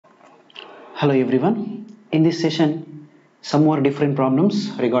Hello everyone. In this session, some more different problems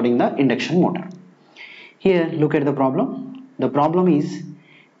regarding the induction motor. Here, look at the problem. The problem is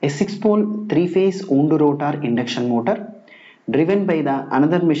a 6-pole 3-phase wound rotor induction motor driven by the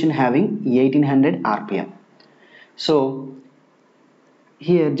another machine having 1800 rpm. So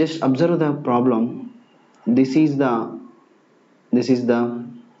here, just observe the problem. This is the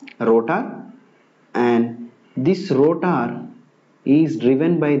rotor, and this rotor is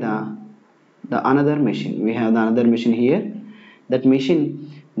driven by the another machine. We have the another machine here. That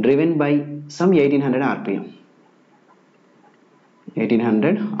machine driven by some 1800 rpm.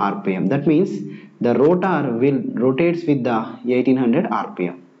 1800 rpm. That means the rotor will rotates with the 1800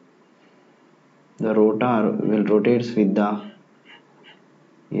 rpm. The rotor will rotates with the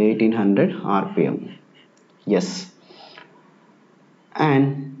 1800 rpm. Yes.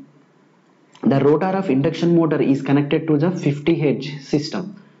 And the rotor of induction motor is connected to the 50 Hz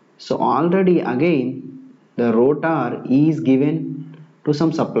system. So already again the rotor is given to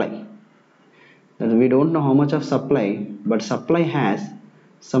some supply. We don't know how much of supply, but supply has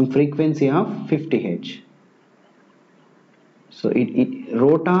some frequency of 50 Hz. So it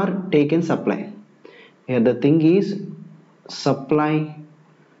rotor taken supply. Here the thing is supply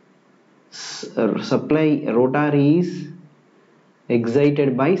rotor is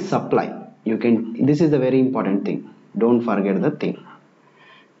excited by supply. This is the very important thing. Don't forget the thing.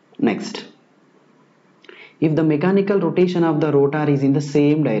 Next, if the mechanical rotation of the rotor is in the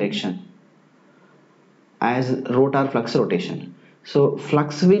same direction as rotor flux rotation, this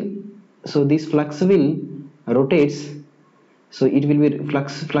flux will rotates, so it will be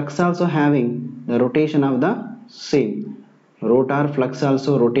flux also having the rotation of the same. Rotor flux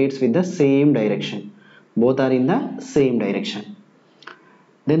also rotates with the same direction. Both are in the same direction.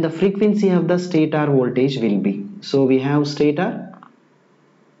 Then the frequency of the stator voltage will be, so we have stator,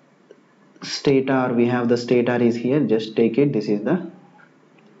 we have the stator is here. Just take it, this is the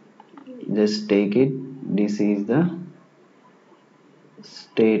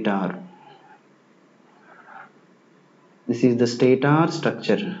stator. This is the stator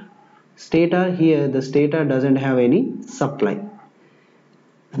structure. Stator, here the stator doesn't have any supply,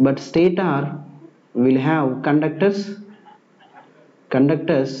 but stator will have conductors.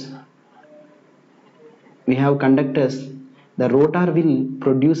 We have conductors. The rotor will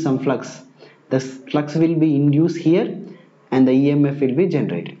produce some flux. The flux will be induced here and the EMF will be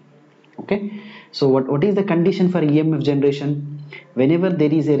generated. Okay, so what is the condition for EMF generation? Whenever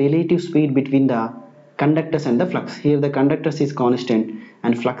there is a relative speed between the conductors and the flux, here the conductors is constant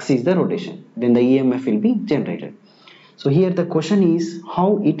and flux is the rotation, then the EMF will be generated. So here the question is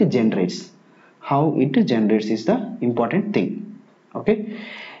how it generates. How it generates is the important thing. Okay,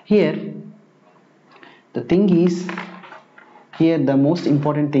 here the thing is, here the most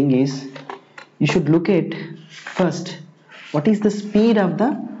important thing is you should look at first what is the speed of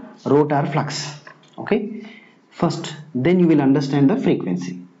the rotor flux. Okay, first, then you will understand the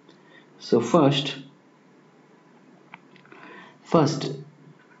frequency. So first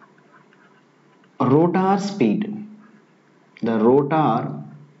rotor speed, the rotor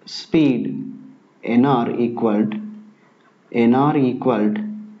speed nr equaled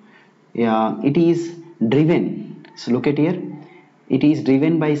it is driven. So look at here, it is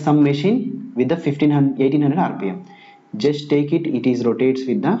driven by some machine with the 1800 rpm. Just take it, it is rotates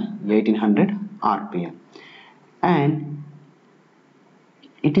with the 1800 rpm, and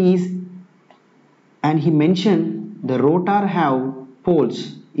he mentioned the rotor have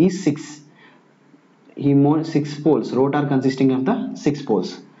poles is 6. He more 6 poles, rotor consisting of the 6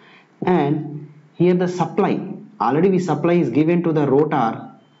 poles, and here the supply, already the supply is given to the rotor.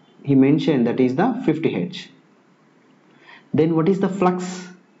 He mentioned that is the 50 Hz. Then what is the flux?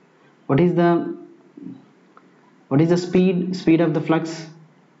 What is the speed of the flux?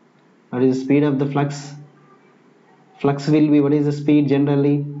 What is the speed of the flux? Flux will be, what is the speed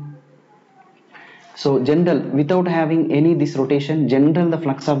generally? So general, without having any this rotation, general the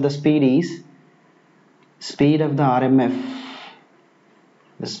flux of the speed is speed of the RMF.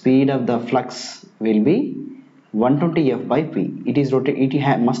 The speed of the flux will be 120 F by P. It is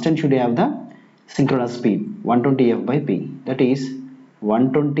must and should have the synchronous speed 120 F by P. That is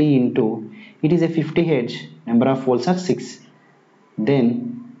 120 into, it is a 50 Hz, number of poles are 6.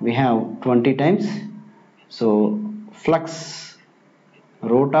 Then we have 20 times. So flux,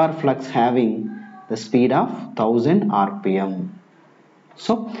 rotor flux having the speed of 1000 rpm.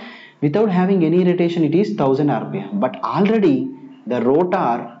 So without having any rotation it is 1000 rpm, but already the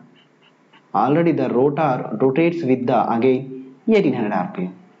rotor rotates with the again 1800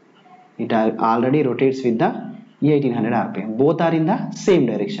 rpm. It already rotates with the 1800 rpm. Both are in the same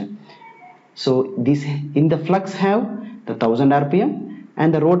direction. So this in the flux have the 1000 rpm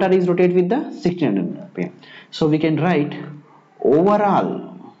and the rotor is rotate with the 1600 rpm. So we can write overall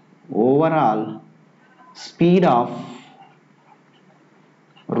speed of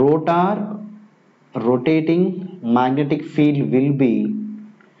rotor rotating magnetic field will be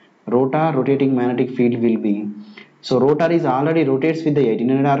so rotor is already rotates with the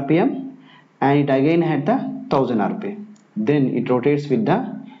 1800 rpm and it again had the 1000 rpm, then it rotates with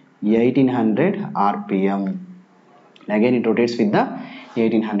the 1800 rpm, again it rotates with the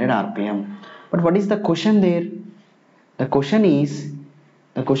 1800 rpm. But what is the question there? The question is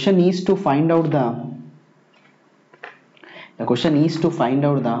to find out the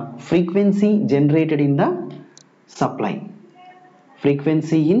frequency generated in the supply,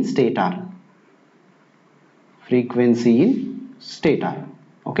 frequency in stator,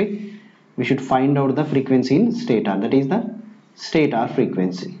 okay. We should find out the frequency in stator, that is the stator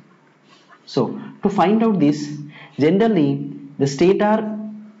frequency. So to find out this, generally the stator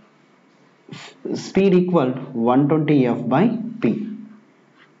speed equal 120 f by p,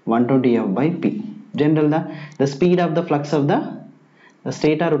 general the speed of the flux of the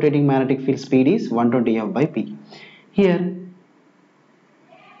stator rotating magnetic field speed is 120 f by p. Here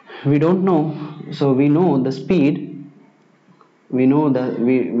we don't know, so we know the speed, we know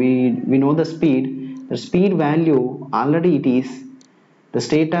the speed, the speed value already it is the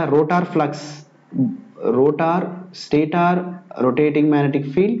stator stator rotating magnetic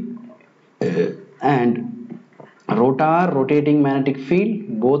field and rotor rotating magnetic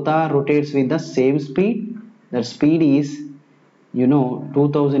field both are rotates with the same speed. That speed is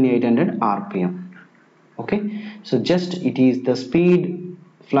 2800 rpm, okay. So just it is the speed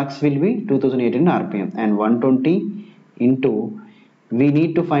flux will be 2800 rpm and 120 into, we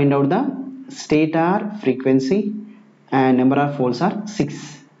need to find out the stator frequency and number of poles are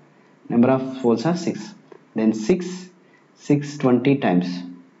 6, then 620 times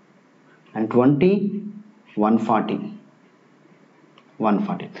and 20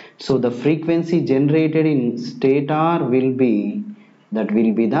 140. So the frequency generated in stator will be the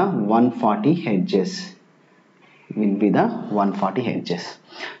 140 hertz,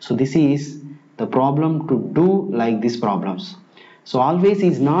 So this is the problem to do like these problems. So always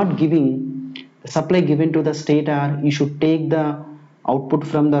is not giving the supply given to the stator, you should take the output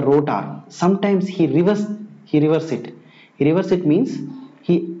from the rotor. Sometimes he reverse it. Means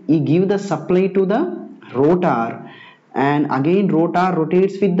he give the supply to the rotor and again rotor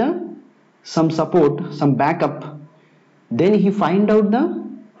rotates with the some support, some backup. Then he find out the,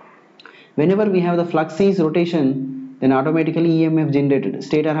 whenever we have the flux is rotation, then automatically EMF generated.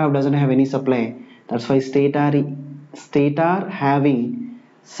 Stator doesn't have any supply. That's why stator having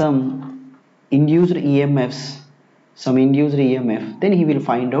some induced EMF, then he will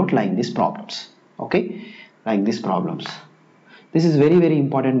find out like these problems, okay, like these problems. This is very, very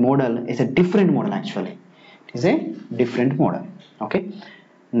important model. It's a different model actually. It is a different model, okay.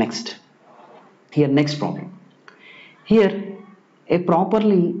 Next problem. Here a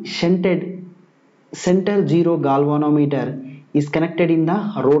properly shunted center zero galvanometer is connected in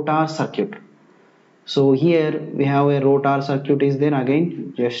the rotor circuit. So here we have a rotor circuit is there.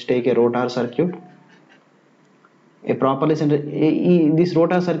 Again just take a rotor circuit, a properly centered, this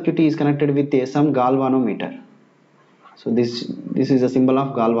rotor circuit is connected with some galvanometer. So this is a symbol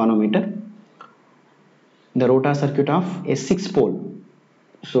of galvanometer, the rotor circuit of a 6-pole.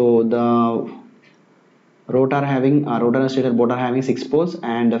 So the rotor and stator both are having 6 poles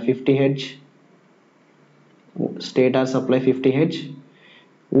and 50 Hz stator supply, 50 Hz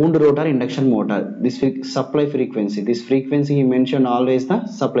wound rotor induction motor. This supply frequency, this frequency he mentioned always the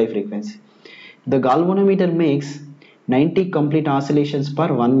supply frequency. The galvanometer makes 90 complete oscillations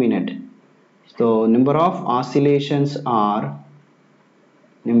per 1 minute. So number of oscillations are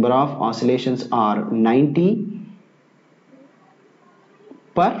 90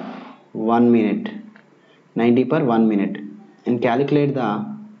 per 1 minute, and calculate the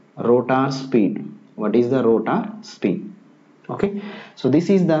rotor speed. What is the rotor speed? Okay, so this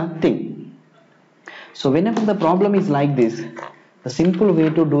is the thing. So whenever the problem is like this, the simple way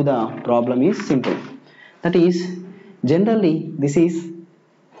to do the problem is simple. That is, generally this is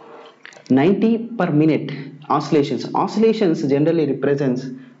 90 per minute oscillations. Oscillations generally represents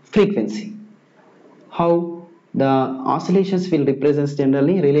frequency. How the oscillations will represent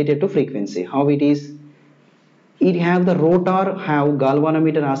generally related to frequency. How it is? It have the rotor have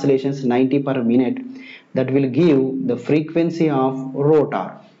galvanometer oscillations 90 per minute, that will give the frequency of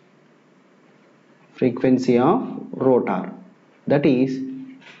rotor. That is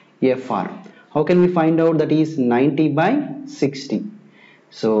Fr. How can we find out that is 90 by 60?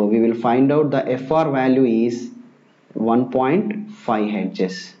 So we will find out the FR value is 1.5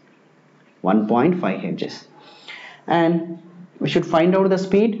 hertz. 1.5 hertz. And we should find out the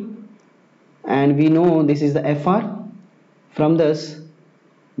speed, and we know this is the FR. From this,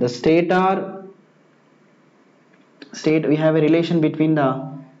 the stator state, we have a relation between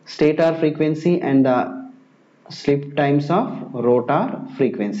the stator frequency and the slip times of rotor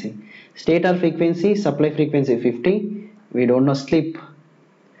frequency. Stator frequency, supply frequency 50, we don't know slip,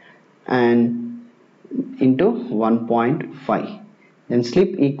 and into 1.5, then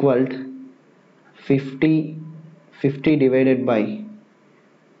slip equaled 50 divided by,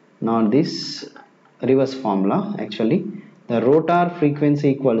 not this reverse formula, actually the rotor frequency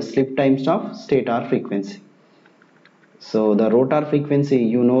equals slip times of stator frequency. So the rotor frequency,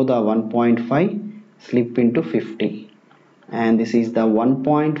 you know, the 1.5 slip into 50, and this is the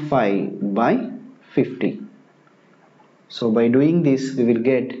 1.5 by 50. So by doing this we will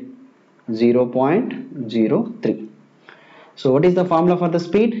get 0.03. So what is the formula for the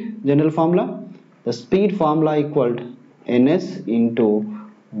speed? General formula, the speed formula equaled ns into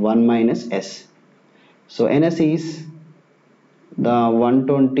 1 minus s. So ns is the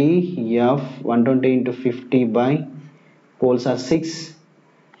 120 f 120 into 50 by poles are 6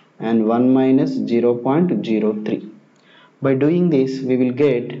 and 1 minus 0.03. By doing this we will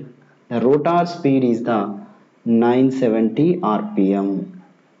get the rotor speed is the 970 rpm.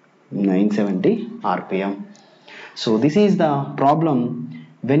 970 rpm. So this is the problem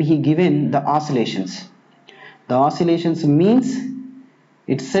when he given the oscillations. The oscillations means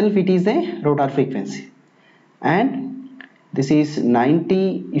itself it is a rotor frequency, and this is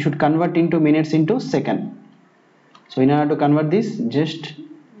 90, you should convert into minutes into second. So in order to convert this, just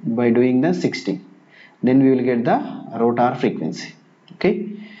by doing the 60, then we will get the rotor frequency.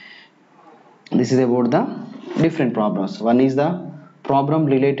 Okay, this is about the different problems. One is the problem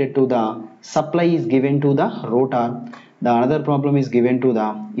related to the supply is given to the rotor. The another problem is given to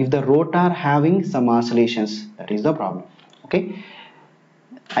the, if the rotor having some oscillations, that is the problem. Okay,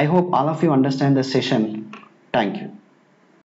 I hope all of you understand the session. Thank you.